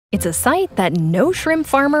It's a sight that no shrimp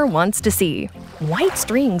farmer wants to see. White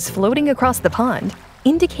strings floating across the pond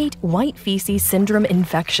indicate white feces syndrome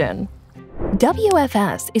infection.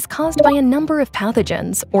 WFS is caused by a number of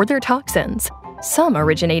pathogens or their toxins, some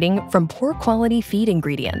originating from poor quality feed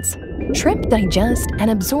ingredients. Shrimp digest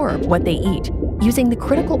and absorb what they eat using the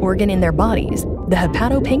critical organ in their bodies, the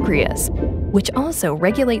hepatopancreas, which also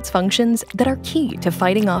regulates functions that are key to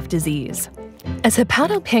fighting off disease. As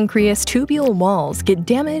hepatopancreas tubule walls get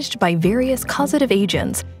damaged by various causative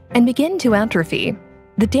agents and begin to atrophy,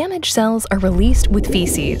 the damaged cells are released with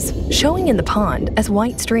feces, showing in the pond as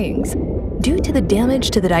white strings. Due to the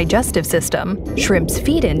damage to the digestive system, shrimp's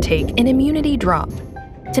feed intake and immunity drop.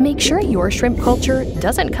 To make sure your shrimp culture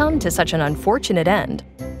doesn't come to such an unfortunate end,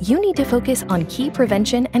 you need to focus on key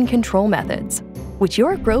prevention and control methods, which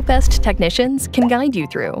your Grobest technicians can guide you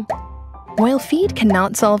through. While feed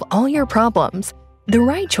cannot solve all your problems, the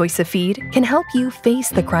right choice of feed can help you face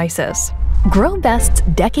the crisis. Grobest's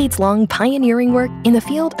decades-long pioneering work in the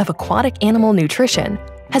field of aquatic animal nutrition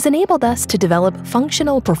has enabled us to develop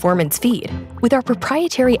functional performance feed with our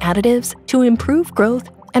proprietary additives to improve growth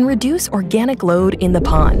and reduce organic load in the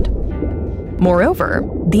pond. Moreover,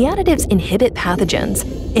 the additives inhibit pathogens,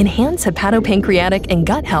 enhance hepatopancreatic and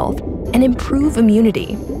gut health, and improve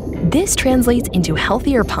immunity. This translates into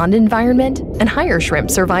healthier pond environment and higher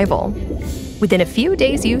shrimp survival. Within a few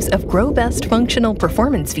days' use of Grobest functional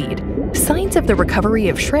performance feed, signs of the recovery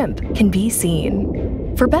of shrimp can be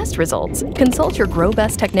seen. For best results, consult your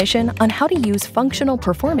Grobest technician on how to use functional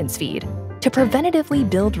performance feed to preventatively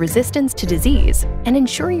build resistance to disease and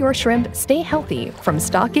ensure your shrimp stay healthy from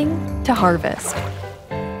stocking to harvest.